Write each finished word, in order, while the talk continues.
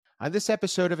On this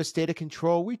episode of A State of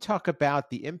Control, we talk about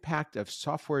the impact of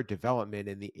software development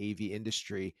in the AV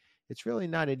industry. It's really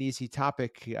not an easy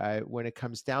topic when it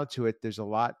comes down to it. There's a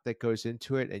lot that goes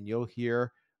into it, and you'll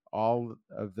hear all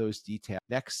of those details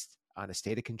next on A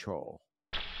State of Control.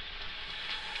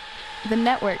 The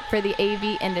network for the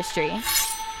AV industry.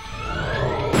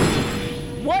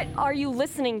 What are you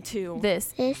listening to?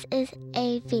 This is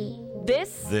AV.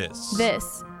 This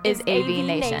is AV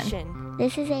Nation.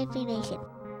 This is AV Nation.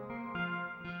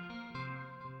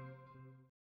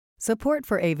 Support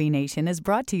for AV Nation is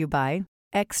brought to you by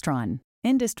Extron,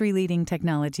 industry-leading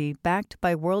technology backed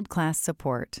by world-class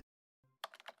support.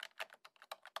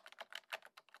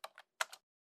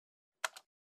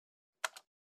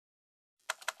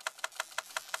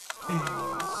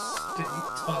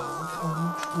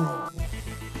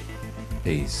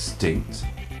 A State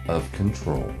of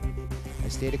Control. A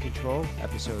State of Control,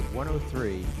 episode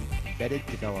 103, Embedded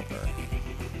Developer.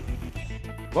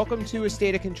 Welcome to A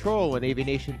State of Control, an AV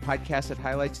Nation podcast that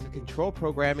highlights the control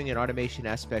programming and automation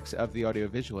aspects of the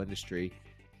audiovisual industry.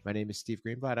 My name is Steve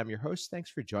Greenblatt. I'm your host. Thanks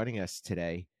for joining us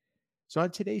today. So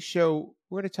on today's show,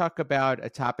 we're going to talk about a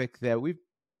topic that we've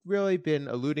really been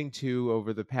alluding to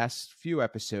over the past few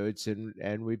episodes,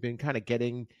 and we've been kind of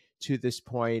getting to this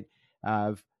point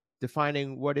of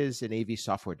defining what is an AV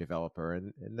software developer.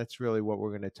 And that's really what we're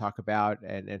going to talk about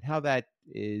and how that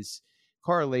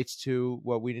correlates to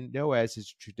what we know as a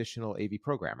traditional AV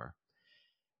programmer.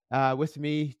 With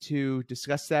me to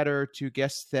discuss that are two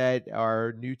guests that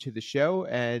are new to the show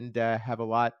and have a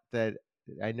lot that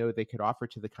I know they could offer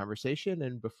to the conversation.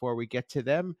 And before we get to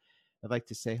them, I'd like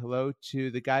to say hello to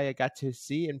the guy I got to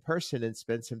see in person and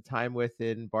spend some time with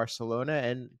in Barcelona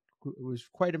and was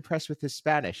quite impressed with his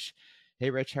Spanish.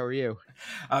 Hey, Rich, how are you?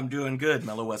 I'm doing good.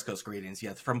 Mellow West Coast greetings.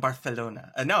 Yes, from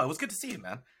Barcelona. No, it was good to see you,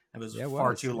 man. It was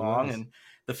far too long. And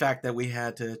the fact that we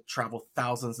had to travel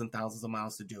thousands and thousands of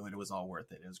miles to do it, it was all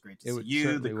worth it. It was great to see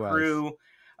you, the crew.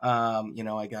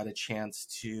 I got a chance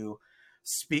to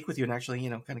speak with you and actually,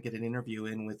 kind of get an interview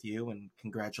in with you and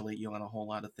congratulate you on a whole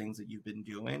lot of things that you've been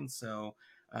doing. So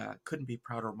couldn't be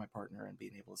prouder of my partner and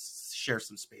being able to share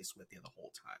some space with you the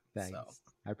whole time. Thanks.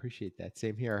 So. I appreciate that.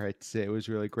 Same here. It was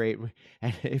really great.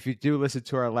 And if you do listen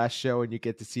to our last show and you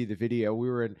get to see the video, we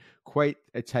were in quite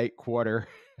a tight quarter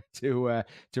to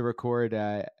record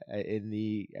in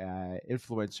the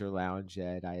influencer lounge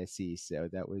at ISE. So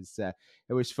that was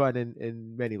it was fun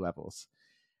in many levels.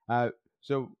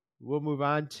 So we'll move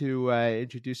on to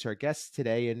introduce our guests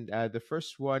today. And the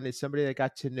first one is somebody that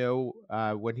got to know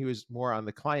when he was more on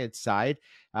the client side.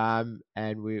 And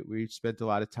we spent a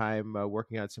lot of time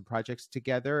working on some projects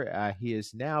together. He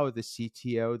is now the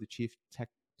CTO, the Chief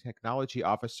Technology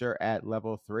Officer at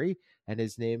Level 3. And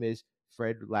his name is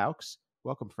Fred Laux.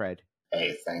 Welcome, Fred.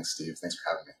 Hey, thanks, Steve. Thanks for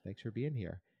having me. Thanks for being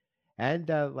here. And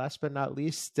last but not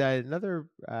least, another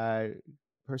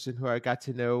person who I got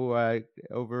to know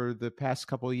over the past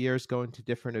couple of years going to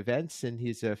different events, and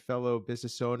he's a fellow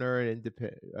business owner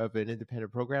of an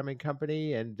independent programming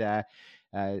company and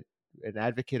an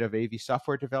advocate of AV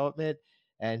software development,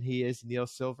 and he is Neil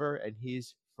Silver, and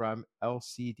he's from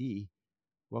LCD.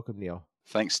 Welcome, Neil.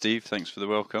 Thanks, Steve. Thanks for the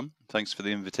welcome. Thanks for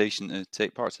the invitation to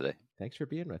take part today. Thanks for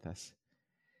being with us.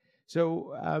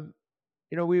 So,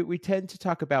 we tend to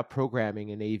talk about programming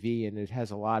in AV, and it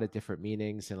has a lot of different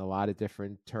meanings and a lot of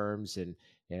different terms. And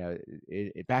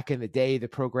back in the day, the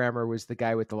programmer was the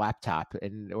guy with the laptop,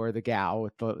 or the gal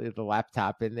with the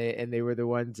laptop, and they were the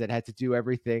ones that had to do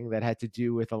everything that had to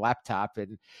do with a laptop,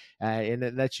 and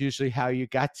that's usually how you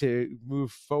got to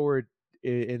move forward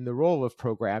in the role of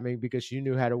programming, because you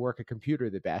knew how to work a computer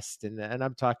the best. And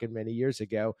I'm talking many years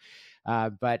ago,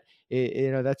 but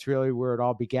that's really where it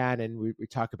all began. And we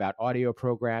talk about audio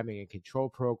programming and control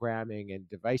programming and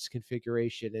device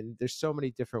configuration. And there's so many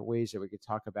different ways that we could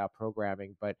talk about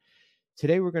programming. But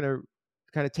today we're going to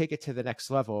kind of take it to the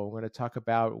next level. We're going to talk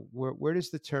about where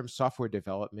does the term software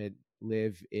development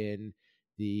live in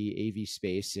the AV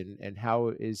space, and how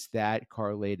is that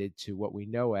correlated to what we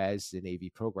know as an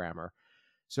AV programmer.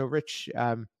 So, Rich,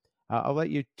 I'll let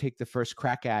you take the first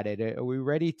crack at it. Are we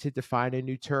ready to define a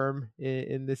new term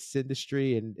in this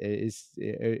industry? And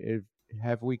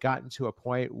have we gotten to a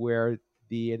point where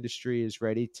the industry is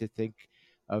ready to think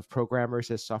of programmers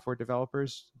as software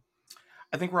developers?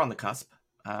 I think we're on the cusp.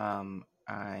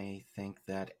 I think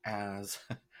that as,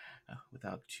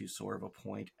 without too sore of a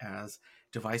point, as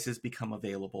devices become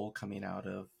available coming out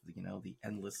of, the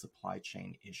endless supply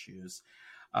chain issues,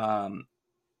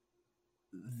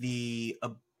 the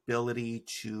ability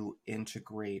to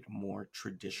integrate more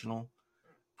traditional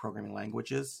programming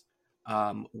languages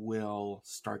will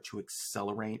start to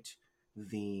accelerate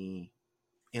the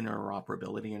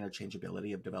interoperability,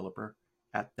 interchangeability of developer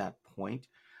at that point.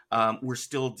 We're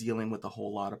still dealing with a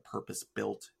whole lot of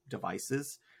purpose-built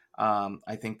devices.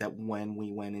 I think that when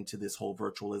we went into this whole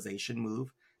virtualization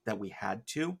move that we had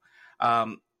to,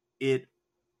 it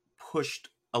pushed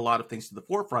a lot of things to the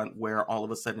forefront where all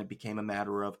of a sudden it became a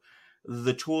matter of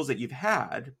the tools that you've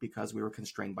had, because we were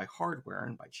constrained by hardware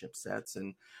and by chipsets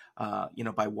and,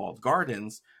 by walled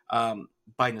gardens,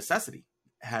 by necessity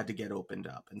had to get opened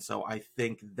up. And so I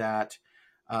think that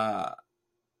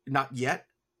not yet,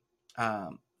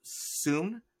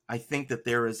 soon, I think that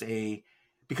there is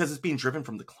because it's being driven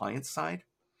from the client side,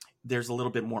 there's a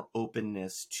little bit more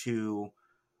openness to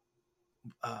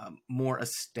more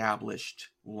established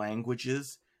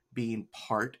languages being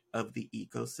part of the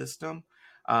ecosystem.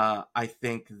 I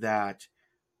think that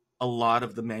a lot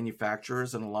of the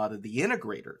manufacturers and a lot of the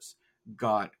integrators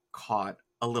got caught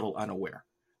a little unaware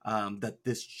that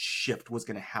this shift was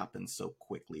going to happen so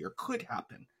quickly, or could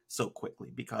happen so quickly,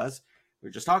 because we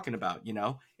were just talking about,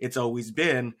 it's always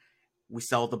been, we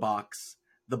sell the box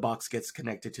gets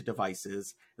connected to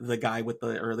devices, the guy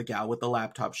or the gal with the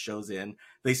laptop shows in,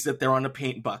 they sit there on a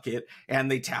paint bucket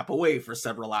and they tap away for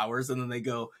several hours, and then they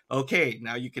go, okay,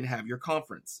 now you can have your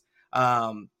conference.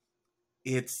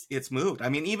 It's moved. I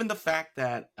mean, even the fact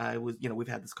that we've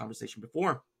had this conversation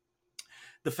before,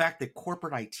 the fact that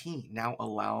corporate IT now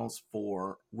allows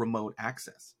for remote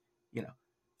access.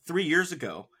 3 years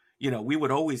ago, we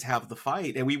would always have the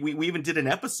fight, and we even did an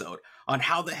episode on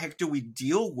how the heck do we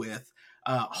deal with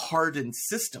hardened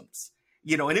systems,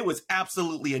 and it was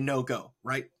absolutely a no-go,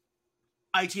 right?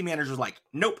 IT managers like,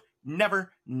 nope,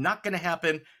 never, not going to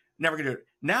happen, never going to do it.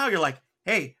 Now you're like,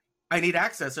 hey, I need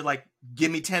access. They're like,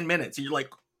 give me 10 minutes. And you're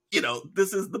like,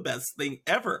 this is the best thing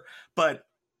ever. But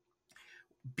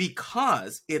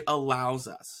because it allows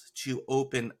us to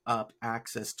open up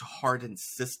access to hardened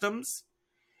systems,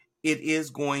 it is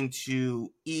going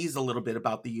to ease a little bit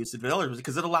about the use of developers,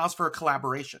 because it allows for a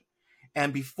collaboration.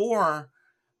 And before,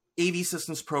 AV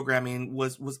systems programming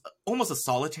was almost a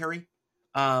solitary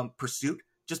pursuit,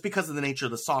 just because of the nature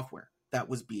of the software that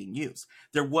was being used.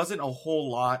 There wasn't a whole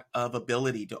lot of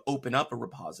ability to open up a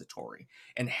repository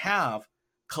and have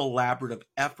collaborative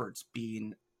efforts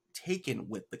being taken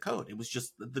with the code. It was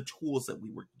just the tools that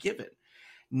we were given.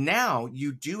 Now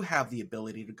you do have the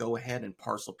ability to go ahead and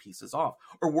parcel pieces off,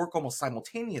 or work almost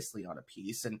simultaneously on a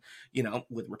piece, and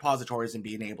with repositories and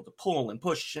being able to pull and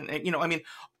push, and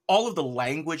all of the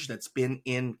language that's been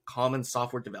in common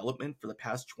software development for the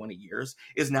past 20 years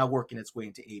is now working its way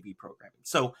into AV programming.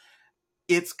 So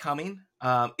it's coming.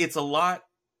 It's a lot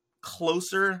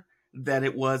closer than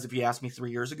it was, if you asked me,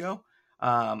 3 years ago.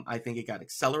 I think it got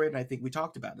accelerated. I think we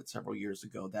talked about it several years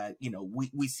ago that,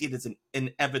 we see it as an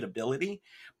inevitability,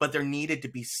 but there needed to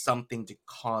be something to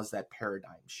cause that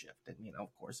paradigm shift. And,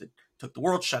 of course, it took the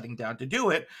world shutting down to do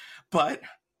it. But,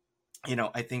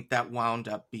 I think that wound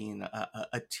up being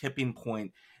a tipping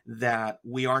point that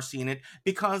we are seeing it,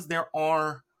 because there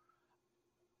are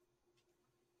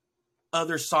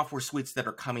other software suites that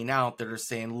are coming out that are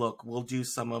saying, look, we'll do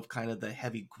some of kind of the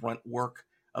heavy grunt work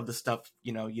of the stuff,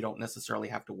 you don't necessarily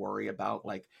have to worry about,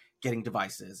 like getting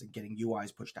devices and getting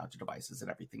UIs pushed out to devices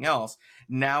and everything else.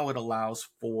 Now it allows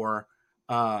for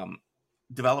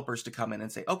developers to come in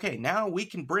and say, okay, now we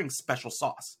can bring special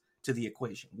sauce to the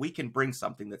equation. We can bring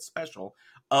something that's special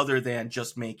other than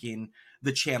just making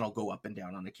the channel go up and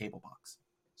down on a cable box.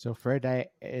 So Fred,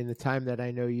 in the time that I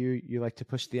know you like to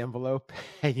push the envelope,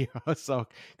 and you also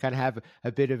kind of have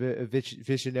a bit of a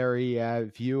visionary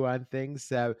view on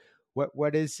things.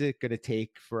 What is it going to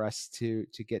take for us to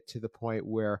get to the point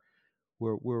where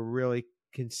we're really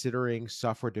considering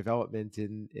software development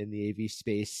in the AV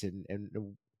space, and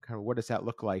kind of what does that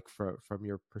look like from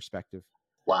your perspective?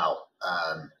 Wow.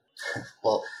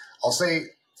 Well, I'll say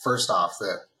first off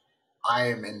that I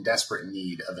am in desperate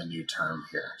need of a new term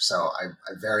here. So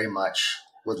I very much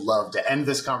would love to end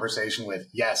this conversation with,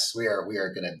 yes, we are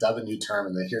going to dub a new term,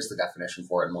 and here's the definition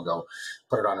for it, and we'll go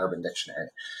put it on Urban Dictionary.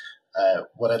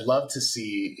 What I'd love to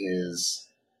see is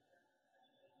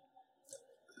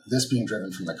this being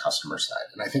driven from the customer side.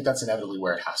 And I think that's inevitably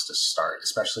where it has to start,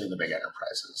 especially in the big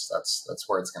enterprises. That's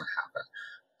where it's going to happen.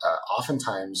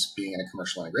 Oftentimes, being in a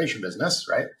commercial integration business,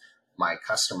 right, my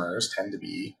customers tend to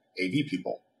be AV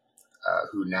people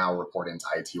who now report into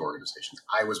IT organizations.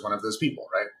 I was one of those people,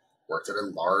 right? Worked at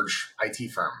a large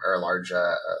IT firm, or a large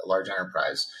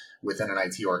enterprise within an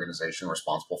IT organization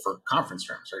responsible for conference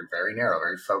rooms, right? Very narrow,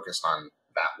 very focused on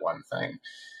that one thing.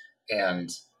 And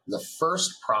the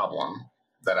first problem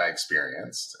that I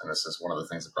experienced, and this is one of the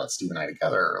things that brought Steve and I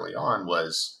together early on,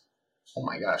 was, oh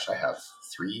my gosh, I have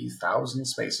 3,000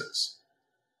 spaces.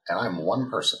 and I'm one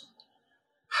person.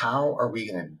 How are we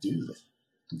going to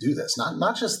do this?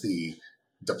 Not just the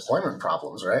deployment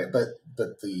problems, right? But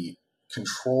the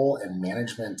control and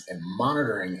management and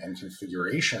monitoring and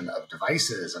configuration of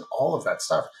devices and all of that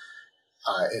stuff.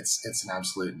 It's an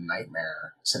absolute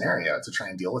nightmare scenario to try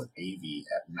and deal with AV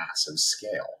at massive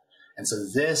scale. And so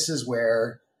this is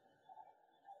where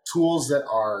tools that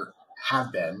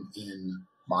have been in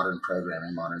modern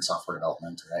programming, modern software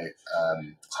development, right?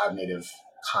 Cloud native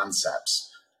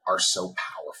concepts are so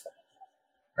powerful,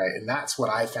 right? And that's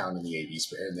what I found in the AV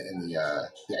space, in the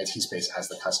IT space as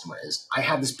the customer is, I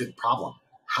had this big problem.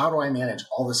 How do I manage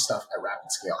all this stuff at rapid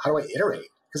scale? How do I iterate?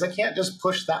 Because I can't just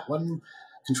push that one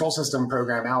control system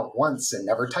program out once and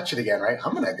never touch it again, right?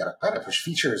 I'm gotta push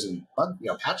features and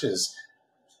patches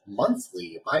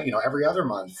monthly, every other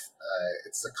month.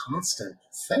 It's a constant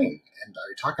thing. And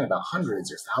you're talking about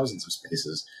hundreds or thousands of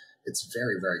spaces. It's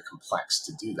very, very complex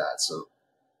to do that. So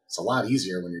it's a lot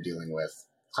easier when you're dealing with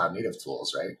cloud native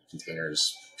tools, right?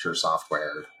 Containers, pure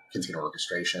software, container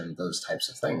orchestration, those types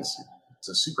of things. It's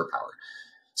a superpower.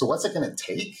 So what's it going to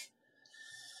take?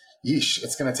 Yeesh,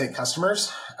 it's going to take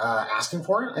customers asking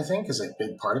for it, I think, is a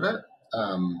big part of it.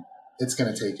 It's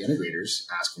going to take integrators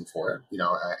asking for it,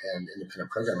 and independent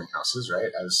programming houses,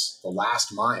 right? As the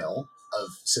last mile of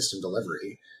system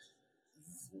delivery,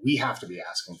 we have to be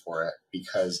asking for it,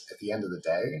 because at the end of the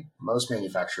day, most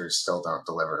manufacturers still don't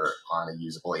deliver on a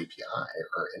usable API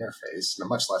or interface,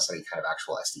 much less any kind of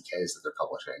actual SDKs that they're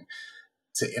publishing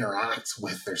to interact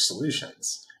with their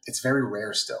solutions. It's very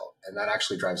rare still, and that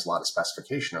actually drives a lot of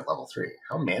specification at level 3.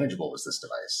 How manageable was this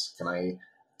device? Can I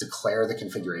declare the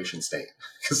configuration state?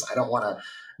 Because I don't want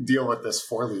to deal with this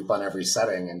for loop on every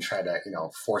setting and try to,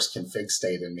 force config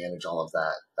state and manage all of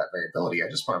that variability. I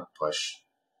just want to push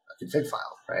a config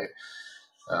file, right?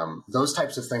 Those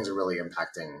types of things are really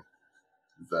impacting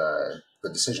the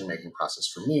decision-making process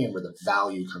for me, and where the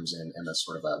value comes in a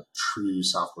sort of a true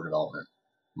software development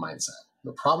mindset.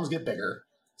 The problems get bigger,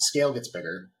 scale gets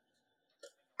bigger,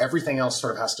 everything else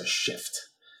sort of has to shift,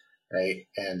 right?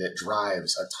 And it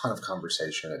drives a ton of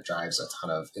conversation. It drives a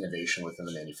ton of innovation within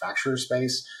the manufacturer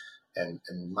space. And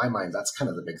in my mind, that's kind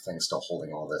of the big thing still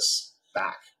holding all this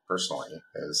back personally,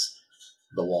 is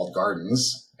the walled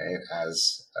gardens, right?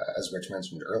 As Rich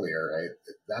mentioned earlier, right?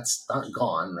 That's not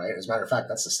gone, right? As a matter of fact,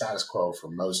 that's the status quo for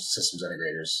most systems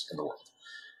integrators in the world.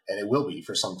 And it will be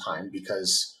for some time,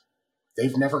 because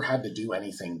they've never had to do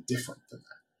anything different than that.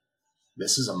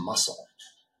 This is a muscle,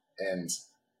 and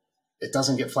it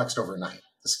doesn't get flexed overnight.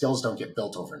 The skills don't get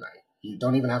built overnight. You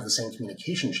don't even have the same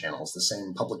communication channels, the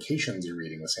same publications you're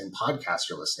reading, the same podcasts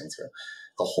you're listening to.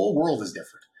 The whole world is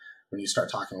different when you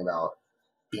start talking about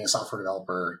being a software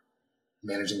developer,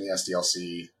 managing the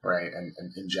SDLC, right? And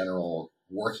in general,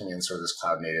 working in sort of this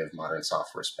cloud native modern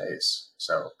software space.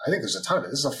 So I think there's a ton of it.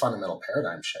 This is a fundamental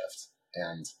paradigm shift,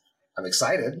 and I'm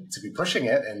excited to be pushing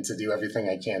it and to do everything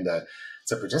I can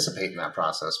to participate in that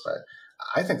process. But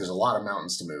I think there's a lot of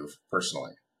mountains to move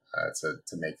personally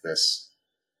to make this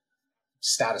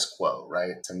status quo,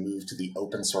 right? To move to the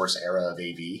open source era of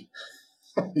AV.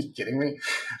 Are you kidding me?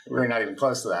 We're not even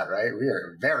close to that, right? We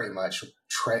are very much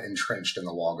entrenched in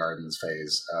the wall gardens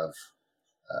phase of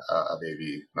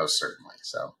AV, most certainly.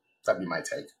 So that'd be my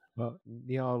take. Well,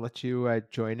 Neil, I'll let you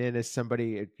join in as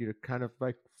somebody, kind of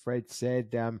like Fred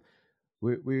said, a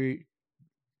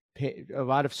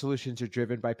lot of solutions are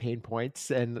driven by pain points,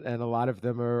 and a lot of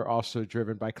them are also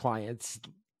driven by clients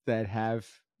that have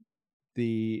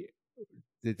the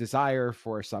desire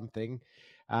for something.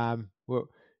 Well,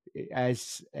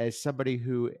 as somebody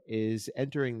who is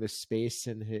entering the space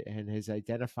and has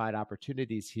identified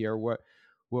opportunities here,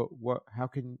 how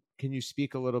can you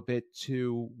speak a little bit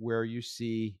to where you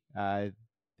see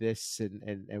this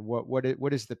and what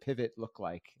does the pivot look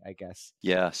like, I guess?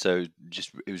 Yeah, so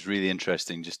it was really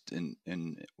interesting just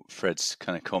in Fred's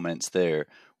kind of comments there.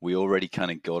 We already kind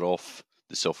of got off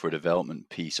the software development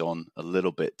piece on a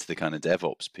little bit to the kind of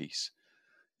DevOps piece.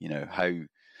 How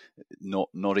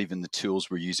not even the tools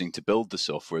we're using to build the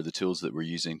software, the tools that we're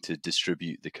using to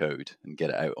distribute the code and get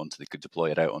it out deploy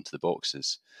it out onto the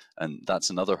boxes. And that's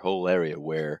another whole area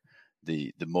where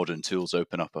the modern tools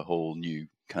open up a whole new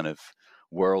kind of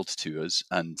world to us,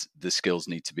 and the skills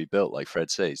need to be built. Like Fred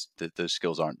says, those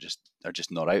skills are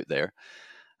just not out there.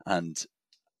 And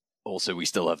also we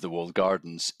still have the walled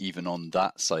gardens even on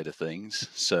that side of things,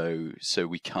 so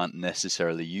we can't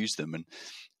necessarily use them. And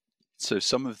so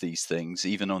some of these things,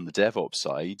 even on the DevOps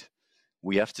side,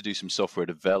 we have to do some software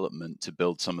development to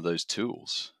build some of those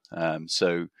tools.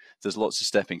 So there's lots of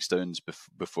stepping stones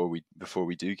before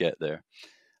we do get there.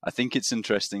 I think it's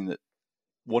interesting that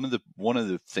one of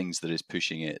the things that is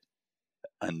pushing it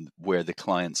and where the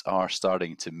clients are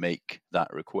starting to make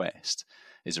that request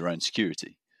is around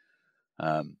security,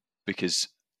 because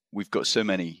we've got so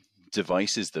many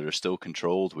devices that are still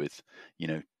controlled with,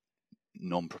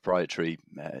 non-proprietary,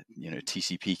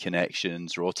 TCP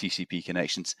connections, raw TCP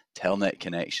connections, telnet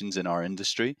connections in our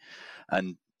industry,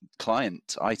 and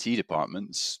client IT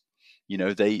departments,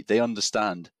 they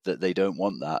understand that they don't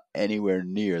want that anywhere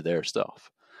near their stuff.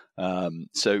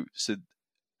 So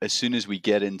as soon as we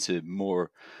get into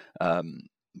more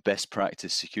best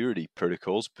practice security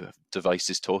protocols,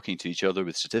 devices talking to each other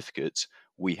with certificates,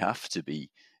 we have to be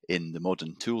in the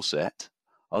modern tool set.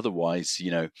 Otherwise,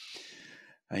 you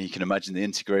can imagine the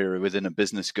integrator within a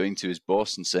business going to his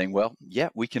boss and saying, well, yeah,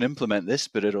 we can implement this,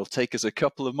 but it'll take us a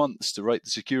couple of months to write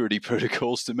the security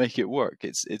protocols to make it work.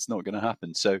 It's not going to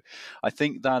happen. So I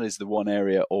think that is the one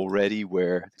area already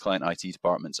where client IT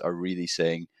departments are really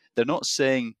saying, they're not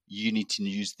saying you need to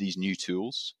use these new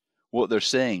tools. What they're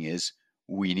saying is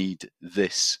we need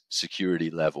this security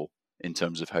level in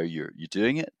terms of how you're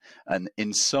doing it. And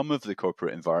in some of the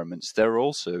corporate environments, they're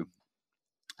also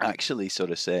actually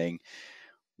sort of saying,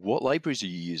 what libraries are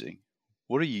you using?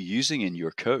 What are you using in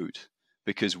your code?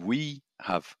 Because we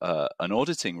have an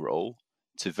auditing role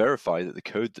to verify that the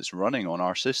code that's running on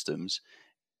our systems,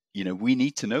 we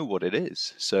need to know what it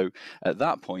is. So at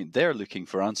that point, they're looking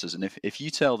for answers. And if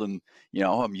you tell them,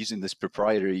 I'm using this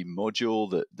proprietary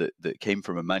module that came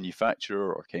from a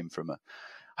manufacturer or came from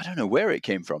I don't know where it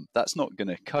came from, that's not going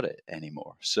to cut it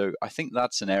anymore. So I think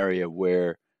that's an area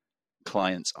where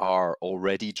clients are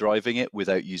already driving it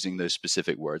without using those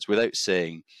specific words, without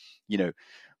saying,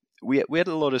 we had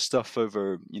a lot of stuff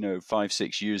over,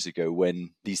 5-6 years ago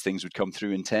when these things would come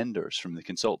through in tenders from the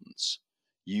consultants.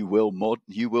 You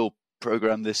will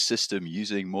program this system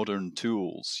using modern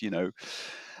tools,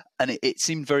 and it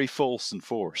seemed very false and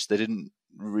forced. It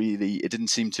didn't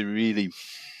seem to really,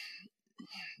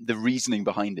 the reasoning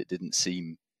behind it didn't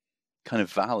seem kind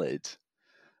of valid.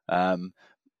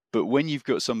 But when you've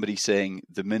got somebody saying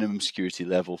the minimum security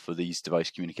level for these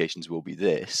device communications will be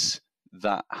this,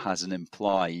 that has an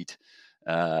implied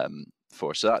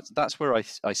force. So that's where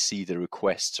I see the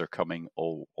requests are coming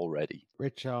already.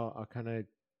 Rich, I'll kind of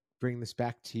bring this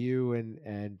back to you,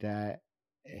 and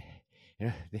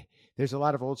there's a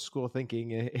lot of old school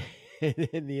thinking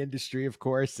in the industry, of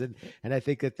course, and I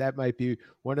think that might be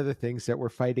one of the things that we're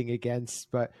fighting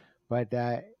against. But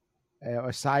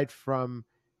aside from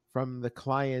the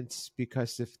clients,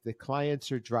 because if the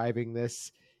clients are driving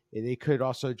this, they could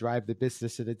also drive the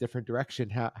business in a different direction.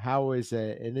 How as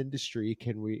an industry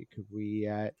could we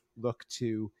look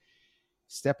to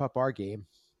step up our game?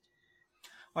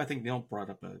 Well, I think Neil brought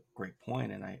up a great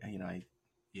point, and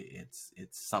it's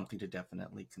something to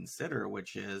definitely consider,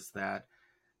 which is that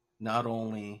not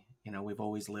only, we've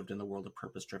always lived in the world of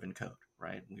purpose-driven code,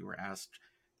 right? We were asked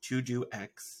to do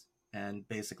X and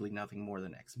basically nothing more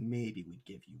than X. Maybe we'd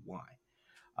give you Y.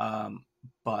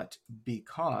 But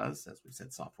because, as we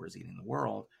said, software is eating the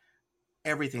world,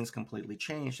 everything's completely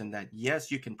changed, and that, yes,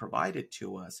 you can provide it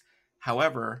to us.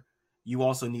 However, you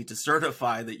also need to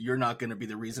certify that you're not going to be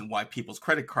the reason why people's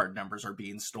credit card numbers are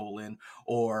being stolen,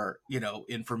 or,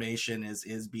 information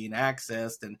is being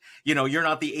accessed. And, you're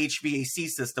not the HVAC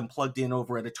system plugged in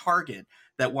over at a Target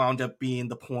that wound up being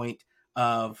the point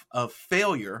of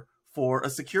failure for a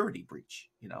security breach.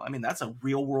 That's a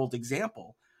real world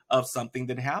example of something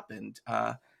that happened,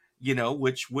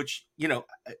 which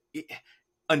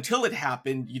until it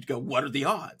happened, you'd go, what are the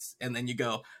odds? And then you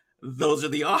go, those are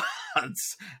the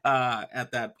odds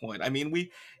at that point.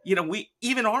 We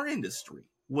even our industry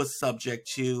was subject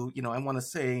to, I want to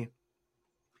say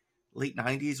late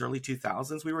 90s, early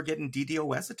 2000s, we were getting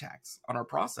DDoS attacks on our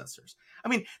processors.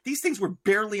 These things were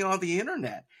barely on the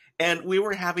internet. And we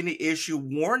were having to issue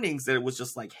warnings that it was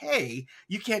just like, hey,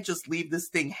 you can't just leave this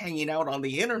thing hanging out on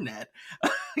the internet.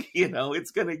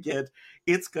 It's going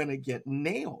to get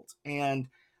nailed. And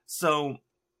so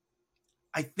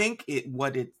I think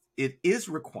what it is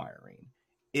requiring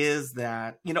is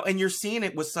that, and you're seeing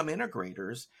it with some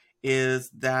integrators,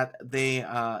 is that they,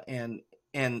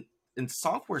 and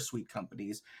software suite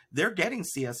companies, they're getting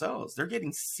CSOs, they're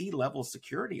getting C-level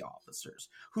security officers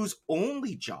whose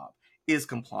only job is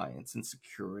compliance and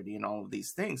security and all of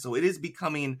these things. So it is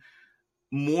becoming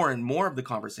more and more of the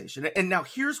conversation. And now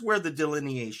here's where the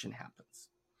delineation happens.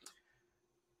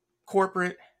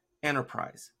 Corporate,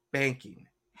 enterprise, banking,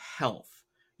 health,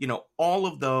 all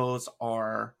of those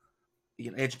are,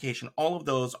 education, all of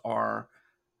those are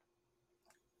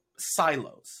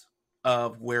silos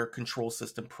of where control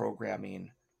system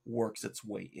programming works its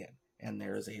way in. And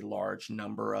there's a large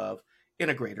number of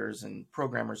integrators and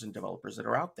programmers and developers that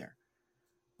are out there.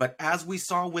 But as we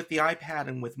saw with the iPad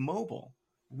and with mobile,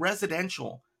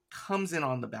 residential comes in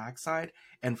on the backside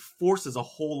and forces a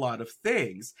whole lot of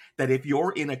things that if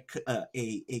you're in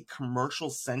a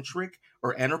commercial-centric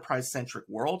or enterprise-centric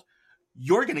world,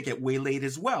 you're going to get waylaid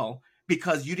as well,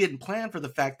 because you didn't plan for the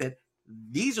fact that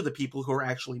these are the people who are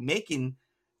actually making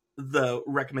the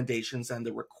recommendations and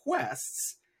the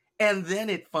requests, and then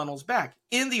it funnels back.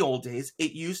 In the old days,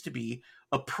 it used to be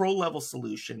a pro-level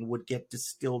solution would get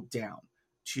distilled down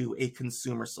to a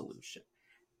consumer solution.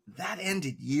 That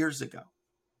ended years ago,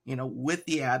 with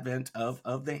the advent of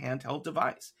the handheld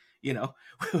device.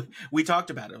 We talked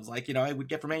about it. It was like, I would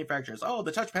get from manufacturers, oh,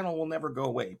 the touch panel will never go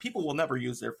away. People will never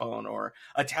use their phone or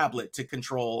a tablet to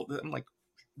control. I'm like,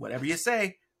 whatever you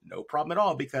say, no problem at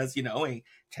all, because, a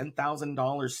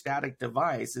 $10,000 static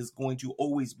device is going to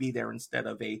always be there instead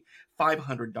of a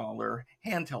 $500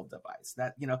 handheld device.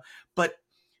 But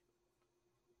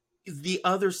the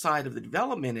other side of the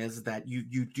development is that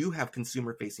you do have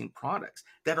consumer-facing products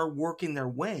that are working their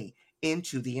way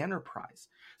into the enterprise.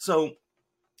 So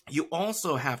you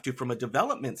also have to, from a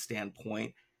development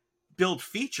standpoint, build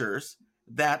features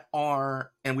that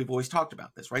are, and we've always talked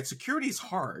about this, right? Security is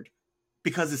hard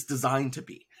because it's designed to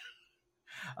be.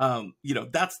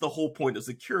 That's the whole point of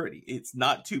security. It's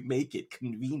not to make it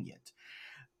convenient.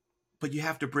 But you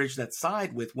have to bridge that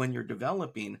side with, when you're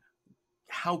developing,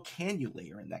 how can you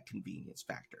layer in that convenience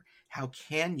factor? How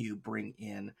can you bring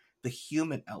in the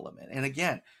human element? And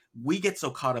again, we get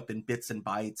so caught up in bits and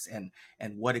bytes and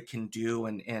what it can do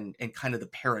and kind of the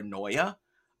paranoia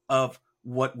of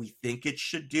what we think it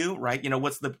should do, right?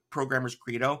 What's the programmer's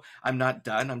credo? I'm not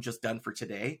done. I'm just done for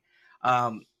today.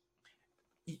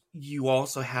 You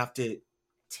also have to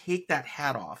take that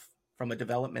hat off from a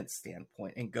development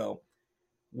standpoint and go,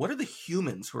 what are the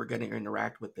humans who are going to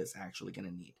interact with this actually going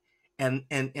to need? And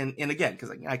again, because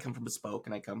I come from Bespoke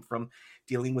and I come from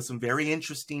dealing with some very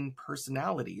interesting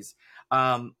personalities,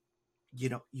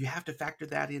 you have to factor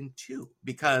that in too,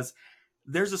 because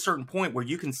there's a certain point where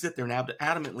you can sit there and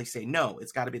adamantly say, no,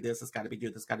 it's got to be this, it's got to be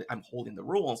good, I'm holding the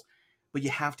rules, but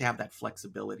you have to have that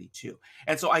flexibility too.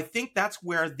 And so I think that's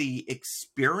where the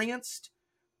experienced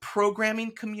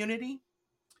programming community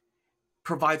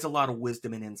provides a lot of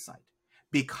wisdom and insight,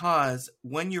 because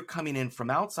when you're coming in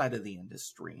from outside of the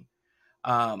industry,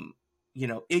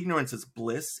 ignorance is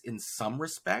bliss in some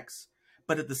respects,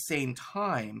 but at the same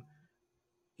time,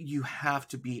 you have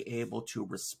to be able to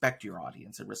respect your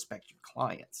audience and respect your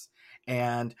clients.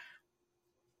 And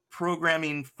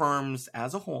programming firms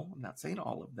as a whole, I'm not saying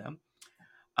all of them,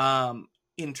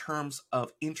 in terms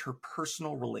of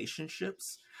interpersonal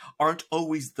relationships, aren't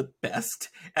always the best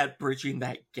at bridging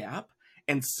that gap.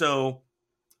 And so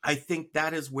I think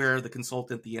that is where the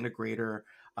consultant, the integrator,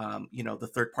 the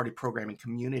third-party programming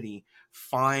community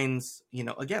finds,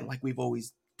 again, like we've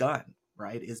always done,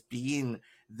 right, is being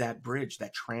that bridge,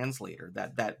 that translator,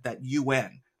 that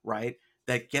UN, right,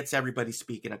 that gets everybody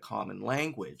speaking a common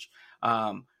language.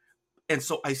 And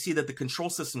so I see that the control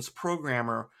systems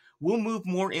programmer will move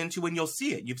more into, and you'll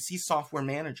see it. You see software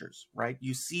managers, right?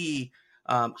 You see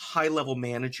high-level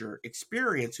manager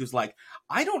experience who's like,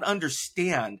 I don't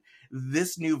understand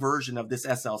this new version of this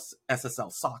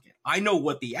SSL socket. I know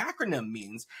what the acronym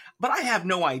means, but I have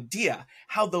no idea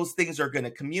how those things are going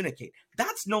to communicate.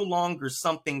 That's no longer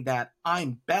something that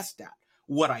I'm best at.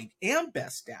 What I am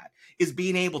best at is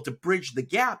being able to bridge the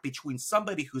gap between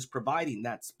somebody who's providing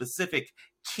that specific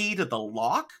key to the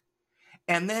lock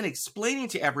and then explaining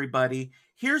to everybody,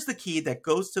 here's the key that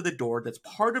goes to the door that's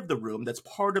part of the room, that's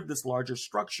part of this larger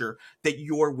structure that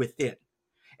you're within.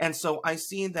 And so I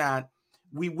see that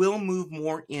we will move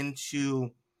more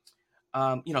into,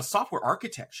 software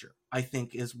architecture, I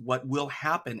think, is what will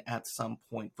happen at some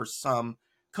point for some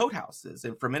code houses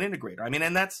and from an integrator. I mean,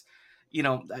 and that's,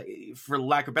 for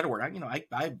lack of a better word,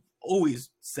 I've always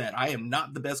said I am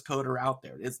not the best coder out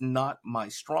there. It's not my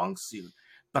strong suit.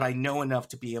 But I know enough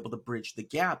to be able to bridge the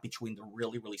gap between the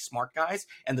really, really smart guys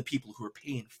and the people who are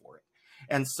paying for it.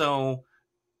 And so,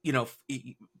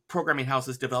 programming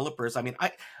houses, developers,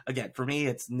 again, for me,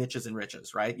 it's niches and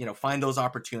riches, right? Find those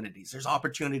opportunities. There's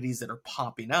opportunities that are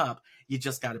popping up. You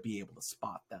just got to be able to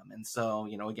spot them. And so,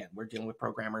 again, we're dealing with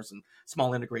programmers and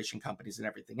small integration companies and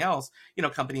everything else.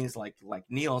 Companies like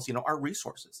Niels, are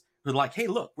resources. Who are like, hey,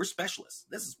 look, we're specialists.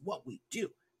 This is what we do.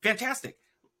 Fantastic.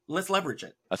 Let's leverage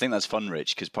it. I think that's fun,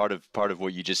 Rich, because part of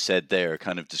what you just said there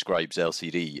kind of describes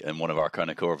LCD and one of our kind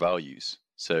of core values.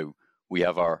 So we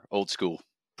have our old school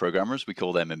programmers, we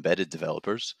call them embedded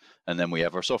developers, and then we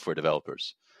have our software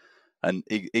developers. And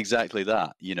exactly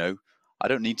that, I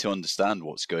don't need to understand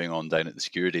what's going on down at the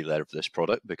security layer of this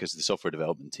product because the software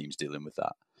development team's dealing with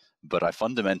that. but I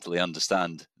fundamentally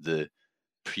understand the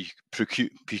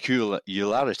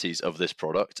peculiarities of this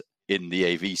product in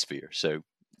the AV sphere. So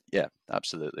yeah,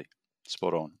 absolutely.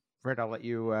 Spot on. Fred, I'll let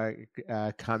you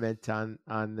comment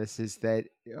on this. Is that,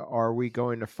 are we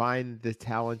going to find the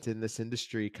talent in this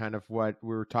industry, kind of what we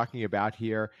were talking about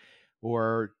here,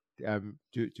 or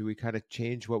do we kind of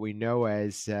change what we know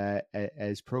as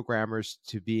programmers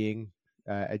to being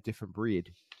a different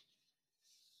breed?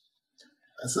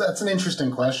 That's an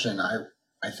interesting question.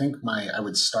 I think I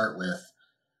would start with,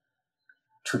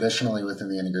 traditionally within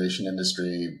the integration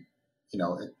industry,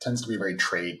 it tends to be a very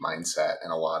trade mindset,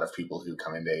 and a lot of people who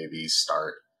come into AV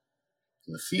start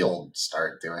in the field,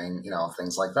 start doing,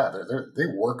 things like that. They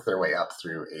work their way up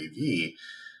through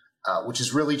AV, which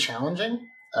is really challenging,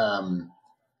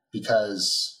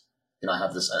 because, I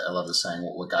have this, I love this saying,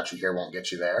 what got you here won't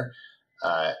get you there.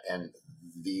 And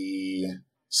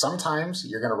sometimes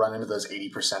you're going to run into those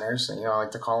 80%ers, and I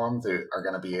like to call them, that are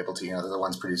going to be able to, they're the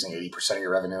ones producing 80% of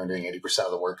your revenue and doing 80%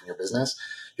 of the work in your business.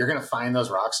 You're going to find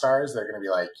those rock stars. They're going to be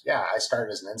like, yeah, I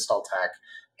started as an install tech,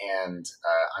 and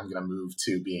I'm going to move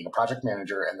to being a project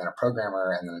manager, and then a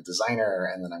programmer, and then a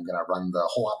designer, and then I'm going to run the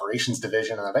whole operations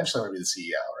division, and eventually I'm going to be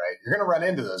the CEO, right? You're going to run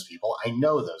into those people. I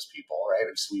know those people, right?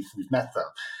 We've met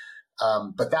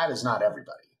them. But that is not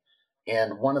everybody.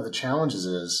 And one of the challenges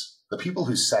is the people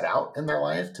who set out in their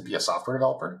life to be a software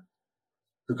developer,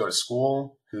 who go to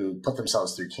school, who put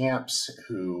themselves through camps,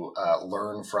 who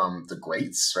learn from the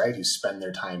greats, right? Who spend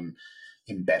their time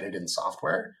embedded in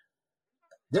software.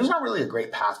 There's not really a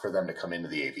great path for them to come into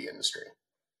the AV industry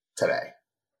today.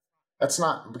 That's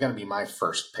not going to be my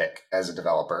first pick as a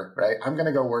developer, right? I'm going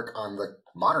to go work on the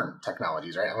modern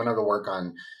technologies, right? I'm going to go work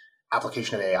on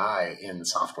application of AI in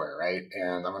software, right?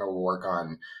 And I'm going to work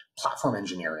on platform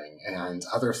engineering and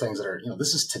other things that are,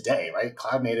 this is today, right?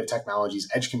 Cloud native technologies,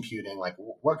 edge computing, like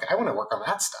what I want to work on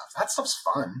that stuff. That stuff's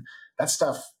fun. That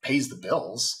stuff pays the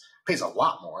bills, pays a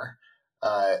lot more.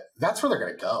 That's where they're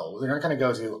going to go. They're not going to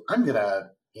go to, I'm going to,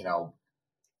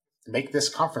 make this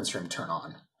conference room turn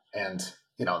on, and,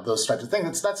 those types of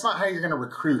things. That's not how you're going to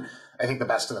recruit, I think, the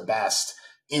best of the best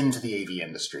into the AV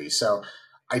industry. So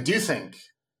I do think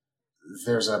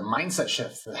there's a mindset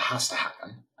shift that has to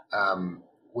happen.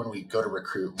 When we go to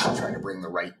recruit, we're trying to bring the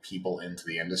right people into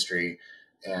the industry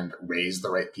and raise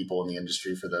the right people in the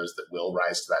industry for those that will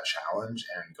rise to that challenge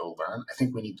and go learn. I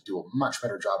think we need to do a much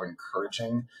better job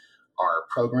encouraging our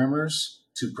programmers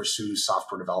to pursue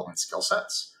software development skill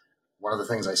sets. One of the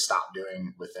things I stopped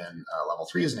doing within Level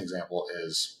 3 as an example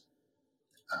is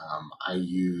I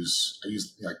use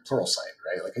like Pluralsight,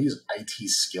 right? Like I use IT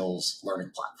skills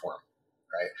learning platform.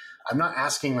 Right? I'm not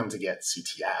asking them to get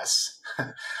CTS.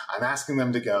 I'm asking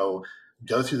them to go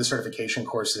through the certification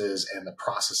courses and the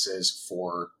processes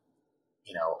for,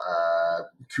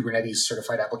 Kubernetes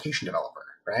certified application developer,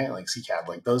 right? Like CCAD,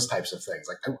 like those types of things.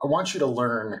 Like I want you to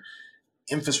learn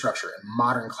infrastructure and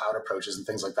modern cloud approaches and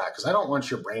things like that, because I don't want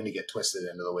your brain to get twisted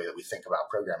into the way that we think about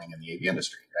programming in the AV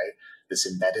industry, right? This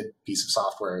embedded piece of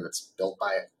software that's built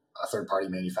by a third-party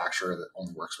manufacturer that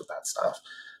only works with that stuff.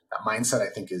 That mindset, I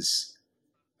think,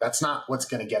 that's not what's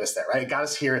going to get us there, right? It got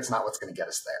us here. It's not what's going to get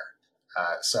us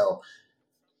there. So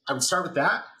I would start with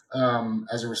that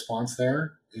as a response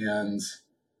there. And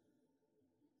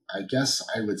I guess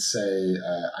I would say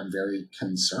I'm very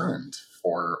concerned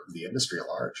for the industry at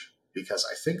large, because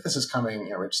I think this is coming,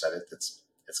 Rich said it,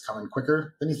 it's coming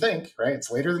quicker than you think, right? It's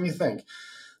later than you think.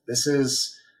 This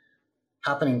is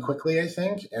happening quickly, I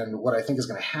think. And what I think is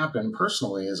going to happen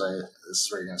personally is this is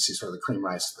where you're going to see sort of the cream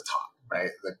rise to the top,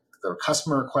 right? The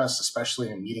customer requests,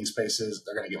 especially in meeting spaces,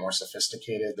 they're going to get more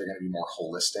sophisticated. They're going to be more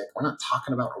holistic. We're not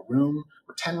talking about a room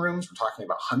or 10 rooms. We're talking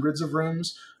about hundreds of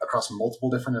rooms across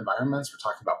multiple different environments. We're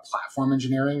talking about platform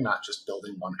engineering, not just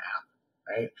building one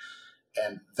app, right?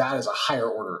 And that is a higher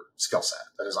order skill set.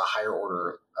 That is a higher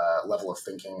order level of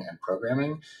thinking and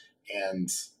programming. And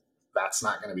that's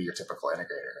not going to be your typical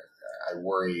integrator. I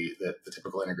worry that the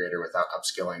typical integrator without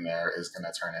upskilling there is going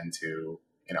to turn into,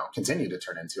 continue to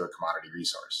turn into a commodity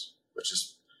resource, which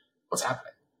is what's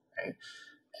happening, right?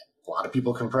 A lot of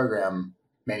people can program,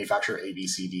 manufacture A, B,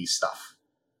 C, D stuff.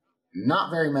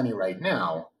 Not very many right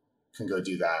now can go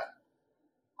do that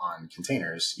on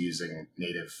containers using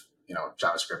native,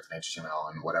 JavaScript and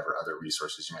HTML and whatever other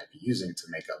resources you might be using to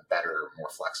make a better, more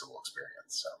flexible experience.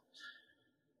 So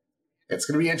it's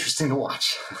going to be interesting to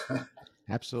watch.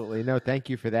 Absolutely. No, thank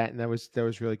you for that. And that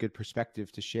was really good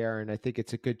perspective to share. And I think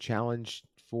it's a good challenge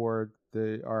for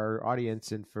our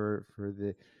audience and for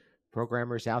the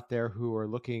programmers out there who are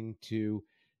looking to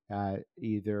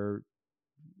either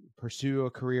pursue a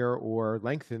career or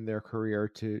lengthen their career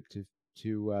to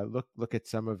look at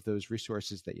some of those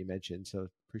resources that you mentioned. So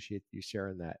appreciate you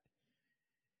sharing that.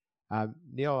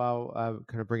 Neil, I'll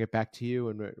kind of bring it back to you,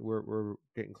 and we're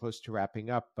getting close to wrapping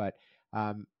up. But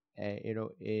I know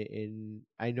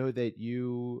that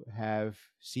you have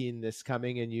seen this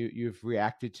coming, and you've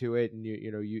reacted to it, and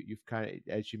you've kind of,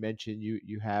 as you mentioned,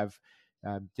 you have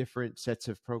different sets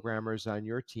of programmers on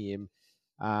your team.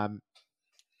 How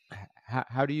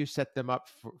do you set them up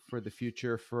for the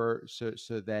future,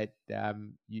 so that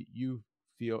you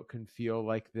can feel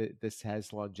like this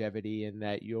has longevity, and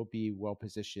that you'll be well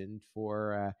positioned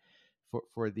for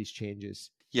these changes?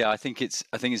 Yeah, I think it's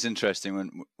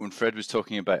interesting when Fred was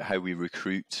talking about how we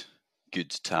recruit good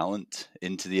talent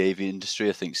into the AV industry.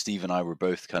 I think Steve and I were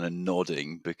both kind of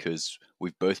nodding, because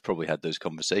we've both probably had those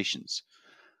conversations.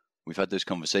 We've had those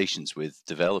conversations with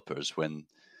developers when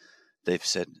they've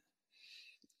said,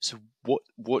 "So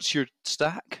what's your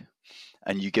stack?"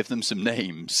 And you give them some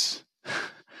names.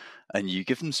 And you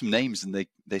give them some names, and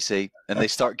they say, and they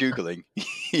start Googling,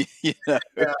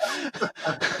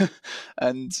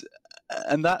 and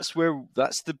that's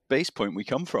the base point we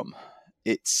come from.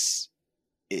 It's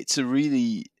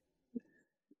a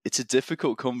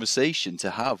difficult conversation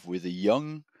to have with a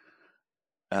young,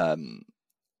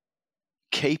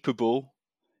 capable,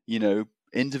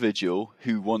 individual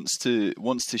who wants to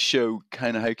show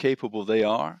kind of how capable they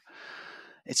are.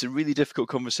 It's a really difficult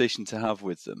conversation to have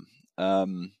with them.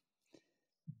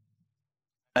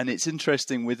 And it's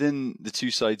interesting, within the two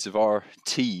sides of our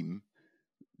team,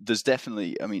 there's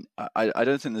definitely, I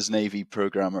don't think there's an AV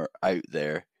programmer out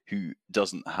there who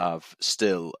doesn't have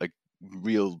still a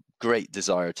real great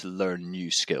desire to learn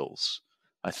new skills.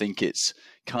 I think it's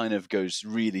kind of goes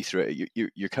really through it.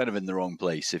 You're kind of in the wrong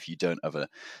place if you don't have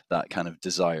that kind of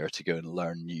desire to go and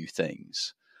learn new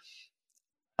things.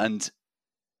 And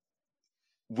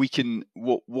we can,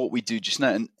 what we do just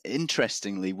now, and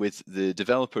interestingly, with the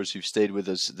developers who've stayed with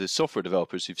us, the software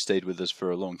developers who've stayed with us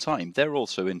for a long time, they're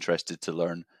also interested to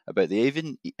learn about the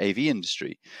AV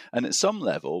industry. And at some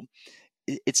level,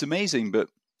 it's amazing, but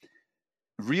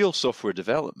real software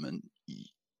development,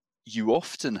 you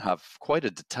often have quite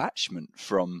a detachment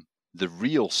from the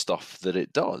real stuff that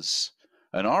it does.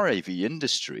 And our AV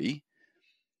industry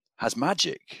has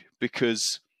magic,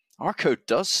 because our code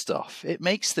does stuff. It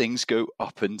makes things go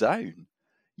up and down,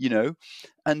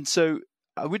 And so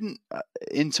I wouldn't,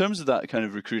 in terms of that kind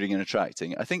of recruiting and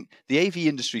attracting, I think the AV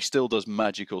industry still does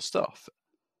magical stuff.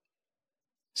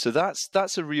 So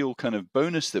that's a real kind of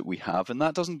bonus that we have, and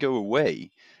that doesn't go away.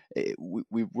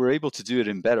 We're able to do it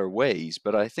in better ways,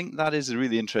 but I think that is a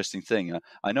really interesting thing.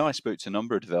 I know I spoke to a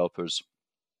number of developers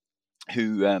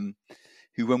who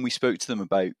when we spoke to them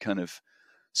about kind of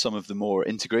some of the more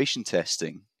integration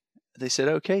testing, they said,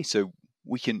 okay, so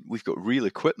we've got real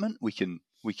equipment, we can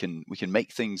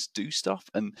make things do stuff,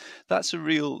 and that's a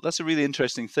really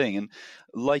interesting thing. And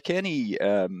like any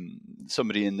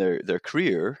somebody in their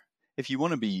career, if you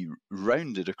want to be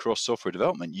rounded across software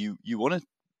development, you want to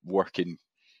work a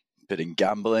bit in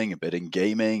gambling, a bit in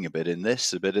gaming, a bit in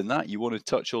this, a bit in that. You want to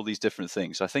touch all these different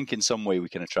things. So I think in some way we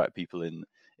can attract people in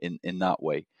that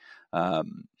way.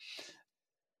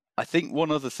 I think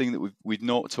one other thing that we've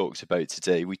not talked about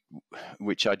today,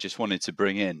 which I just wanted to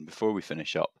bring in before we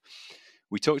finish up,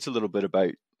 we talked a little bit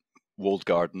about walled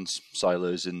gardens,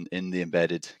 silos in the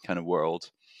embedded kind of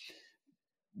world.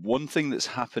 One thing that's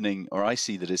happening, or I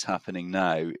see that is happening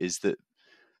now, is that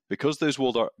because those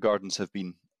walled gardens have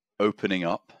been opening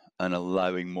up and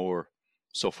allowing more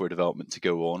software development to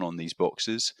go on these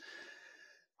boxes,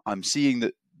 I'm seeing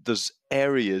that there's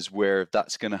areas where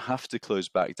that's going to have to close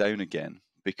back down again,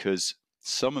 because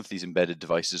some of these embedded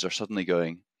devices are suddenly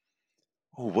going,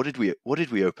 oh, what did we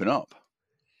open up?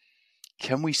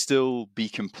 Can we still be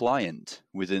compliant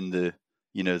within the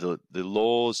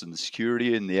laws and the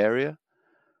security in the area?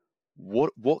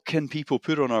 What can people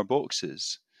put on our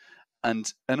boxes?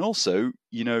 And also,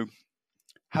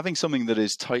 having something that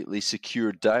is tightly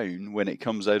secured down when it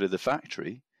comes out of the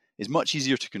factory is much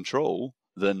easier to control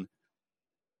than,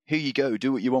 here you go,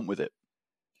 do what you want with it.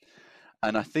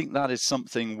 And I think that is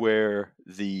something where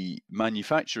the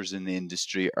manufacturers in the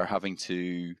industry are having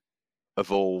to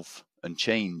evolve and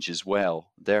change as well.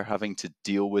 They're having to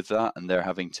deal with that, and they're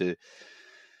having to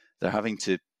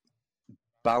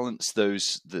balance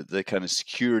the kind of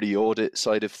security audit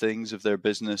side of things of their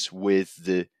business with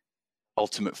the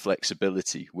ultimate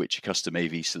flexibility which a custom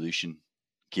AV solution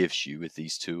gives you with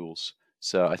these tools.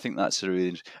 So I think that's a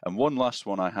really, and one last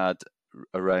one I had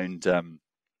around,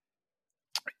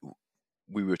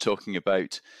 we were talking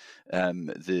about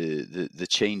the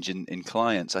change in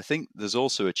clients. I think there's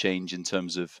also a change in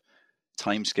terms of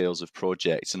timescales of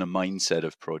projects and a mindset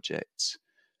of projects.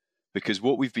 Because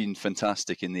what we've been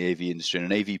fantastic in the AV industry,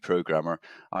 and an AV programmer,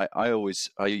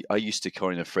 I used to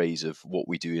coin a phrase of what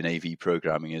we do in AV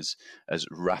programming as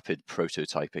rapid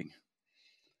prototyping.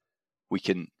 We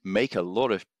can make a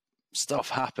lot of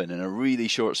stuff happen in a really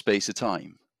short space of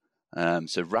time.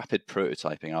 So rapid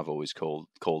prototyping, I've always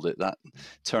called it that.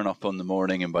 Turn up on the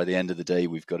morning, and by the end of the day,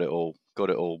 we've got it all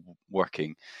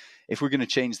working. If we're going to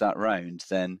change that round,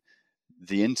 then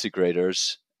the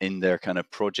integrators in their kind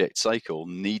of project cycle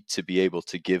need to be able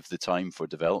to give the time for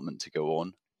development to go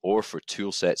on, or for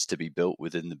tool sets to be built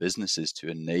within the businesses to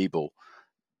enable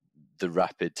the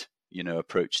rapid,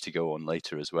 approach to go on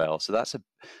later as well. So that's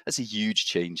a huge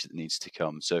change that needs to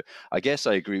come. So I guess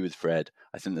I agree with Fred.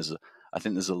 I think there's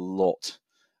a lot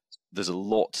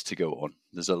to go on.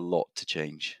 There's a lot to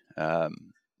change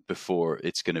before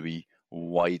it's going to be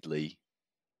widely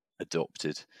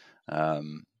adopted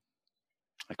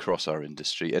across our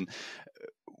industry. And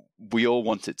we all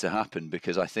want it to happen,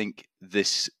 because I think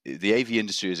the AV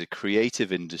industry is a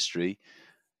creative industry,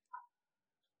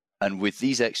 and with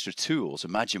these extra tools,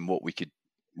 imagine what we could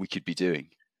be doing.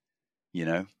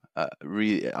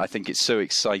 Really, I think it's so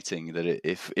exciting that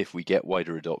if we get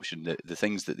wider adoption, the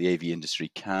things that the AV industry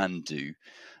can do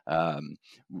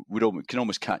can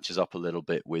almost catch us up a little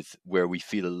bit with where we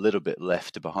feel a little bit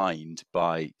left behind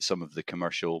by some of the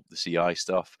commercial, the CI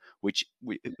stuff,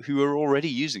 who are already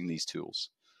using these tools.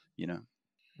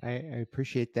 I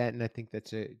appreciate that, and I think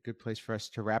that's a good place for us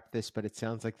to wrap this, but it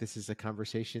sounds like this is a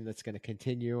conversation that's going to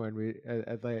continue, and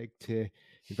I'd like to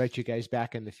invite you guys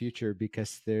back in the future,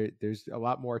 because there's a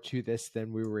lot more to this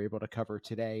than we were able to cover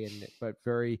today, but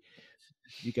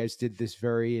you guys did this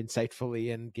very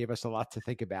insightfully and gave us a lot to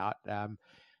think about.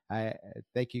 I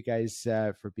thank you guys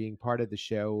for being part of the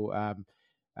show.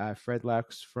 Fred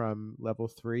Laux from Level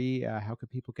 3, how can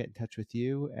people get in touch with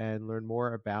you and learn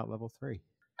more about Level 3?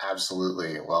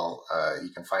 Absolutely. Well, you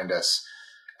can find us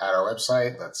at our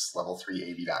website. That's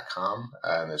level3av.com.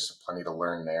 And there's plenty to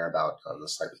learn there about the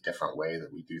slightly different way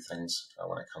that we do things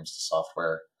when it comes to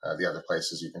software. The other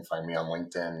places, you can find me on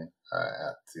LinkedIn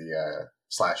at the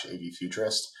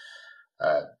 /AVFuturist.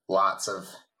 Lots of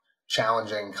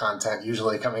challenging content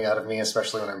usually coming out of me,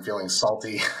 especially when I'm feeling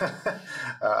salty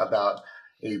about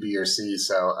A, B, or C.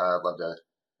 So I'd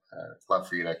love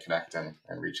for you to connect and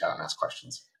reach out and ask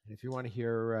questions. If you want to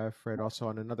hear Fred also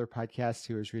on another podcast,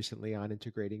 he was recently on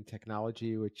Integrating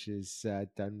Technology, which is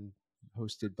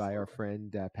hosted by our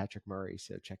friend Patrick Murray.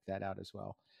 So check that out as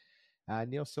well.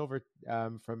 Neil Silver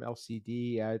from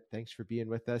LCD, thanks for being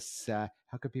with us. How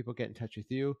can people get in touch with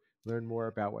you, learn more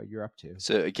about what you're up to?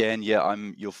 So again,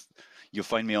 you'll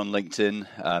find me on LinkedIn.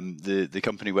 The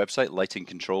company website,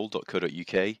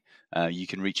 lightingcontrol.co.uk. You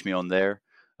can reach me on there,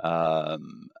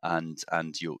 and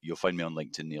you'll find me on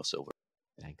LinkedIn, Neil Silver.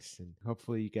 Thanks, and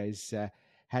hopefully you guys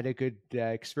had a good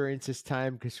experience this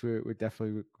time, because we're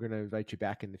definitely going to invite you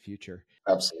back in the future.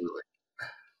 Absolutely.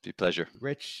 Be a pleasure.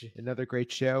 Rich, another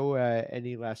great show.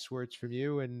 Any last words from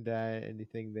you, and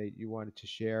anything that you wanted to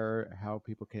share, how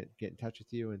people can get in touch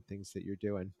with you and things that you're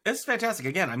doing? It's fantastic.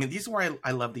 Again, I mean, these are why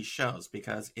I love these shows,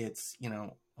 because it's,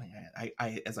 I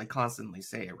as I constantly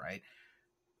say, right?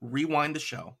 Rewind the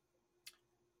show.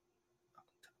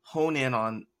 Hone in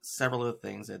on several of the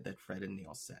things that Fred and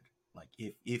Neil said. Like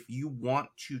if you want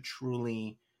to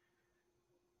truly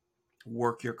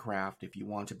work your craft, if you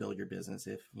want to build your business,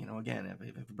 if a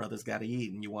brother's got to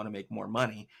eat and you want to make more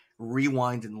money,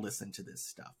 rewind and listen to this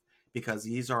stuff, because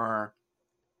these are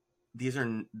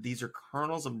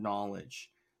kernels of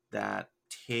knowledge that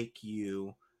take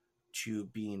you to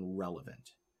being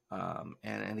relevant.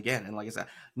 And again, and like I said,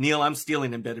 Neil, I'm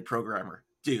stealing Embedded Programmer.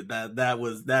 Dude,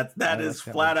 that is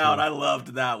flat out. I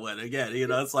loved that one. Again,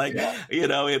 it's like,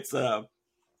 it's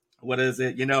what is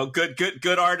it?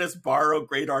 Good artists borrow,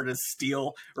 great artists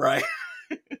steal, right?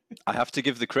 I have to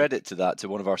give the credit to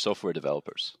one of our software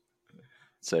developers.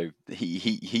 So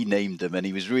he named them, and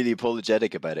he was really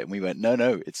apologetic about it. And we went,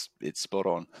 no, it's spot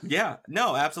on. Yeah,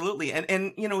 no, absolutely. And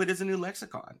it is a new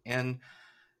lexicon. And,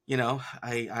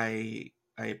 I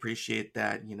appreciate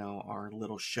that, our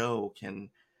little show can,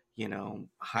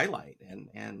 highlight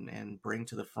and bring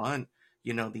to the front,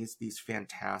 these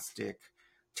fantastic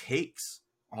takes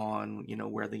on,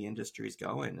 where the industry is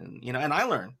going. And, and I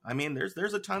learn,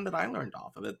 there's a ton that I learned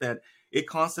off of it, that it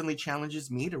constantly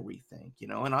challenges me to rethink,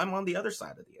 and I'm on the other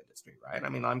side of the industry, right?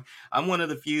 I'm one of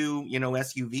the few,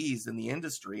 SUVs in the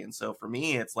industry. And so for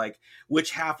me, it's like,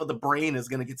 which half of the brain is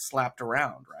going to get slapped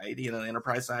around, right? The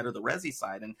enterprise side or the resi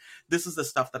side. And this is the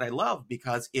stuff that I love,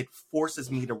 because it forces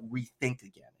me to rethink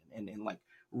again and like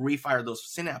refire those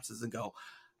synapses and go,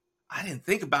 I didn't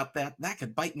think about that. That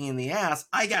could bite me in the ass.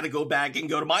 I got to go back and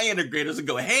go to my integrators and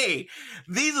go, hey,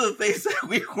 these are the things that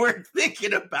we weren't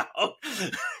thinking about.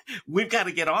 We've got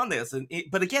to get on this.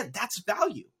 But again, that's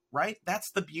value, right?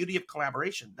 That's the beauty of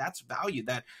collaboration. That's value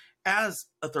that as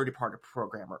a third-party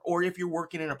programmer, or if you're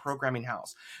working in a programming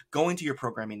house, going to your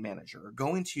programming manager, or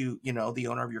going to, the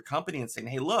owner of your company and saying,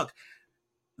 hey, look,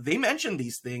 they mentioned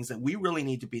these things that we really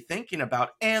need to be thinking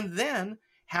about. And then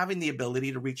having the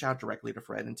ability to reach out directly to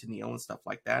Fred and to Neil and stuff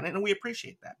like that. And we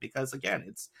appreciate that because,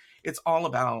 again, it's all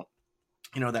about,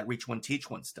 that reach one, teach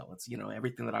one still. It's,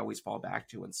 everything that I always fall back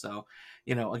to. And so,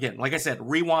 again, like I said,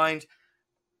 rewind,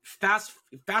 fast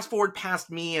forward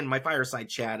past me and my fireside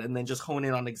chat, and then just hone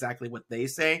in on exactly what they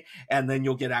say. And then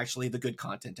you'll get actually the good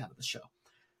content out of the show.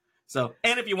 So,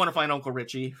 and if you want to find Uncle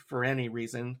Richie for any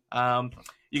reason,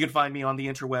 you can find me on the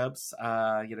interwebs.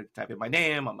 Type in my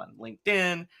name. I'm on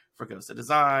LinkedIn, Fregosa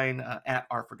Design, at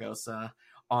rfregosa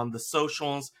on the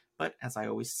socials. But as I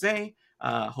always say,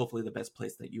 hopefully the best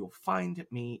place that you'll find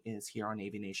me is here on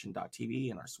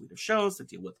avnation.tv and our suite of shows that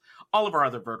deal with all of our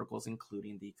other verticals,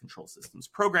 including the control systems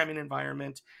programming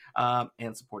environment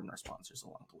and supporting our sponsors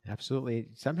along the way. Absolutely.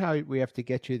 Somehow we have to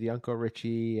get you the Uncle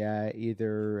Richie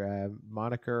either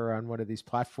moniker on one of these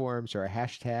platforms or a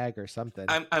hashtag or something.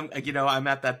 I'm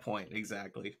at that point.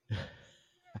 Exactly.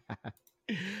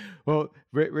 Well,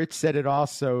 Rich said it all.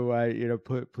 So,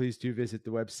 please do visit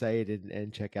the website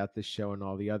and check out this show and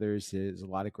all the others. There's a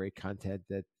lot of great content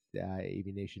that AV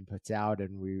Nation puts out,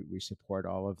 and we support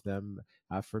all of them.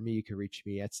 For me, you can reach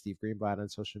me at Steve Greenblatt on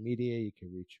social media. You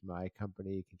can reach my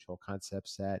company, Control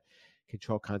Concepts, at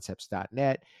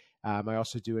controlconcepts.net. I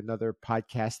also do another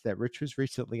podcast that Rich was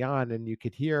recently on, and you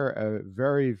could hear a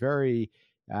very, very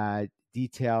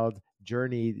detailed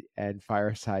journey and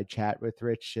fireside chat with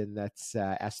Rich, and that's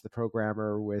Ask the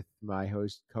Programmer with my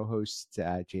co-host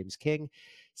James King.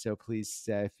 So please,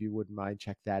 if you wouldn't mind,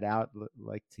 check that out.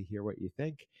 Like to hear what you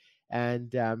think.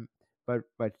 And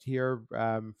but here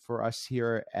for us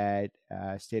here at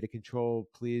State of Control,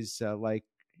 please like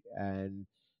and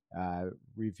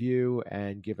review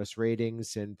and give us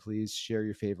ratings, and please share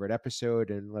your favorite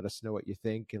episode and let us know what you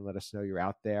think, and let us know you're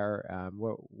out there.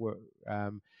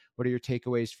 What are your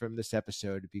takeaways from this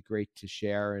episode? It'd be great to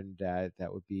share, and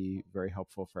that would be very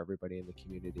helpful for everybody in the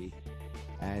community.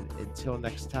 And until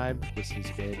next time, this has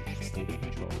been State of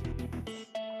Control.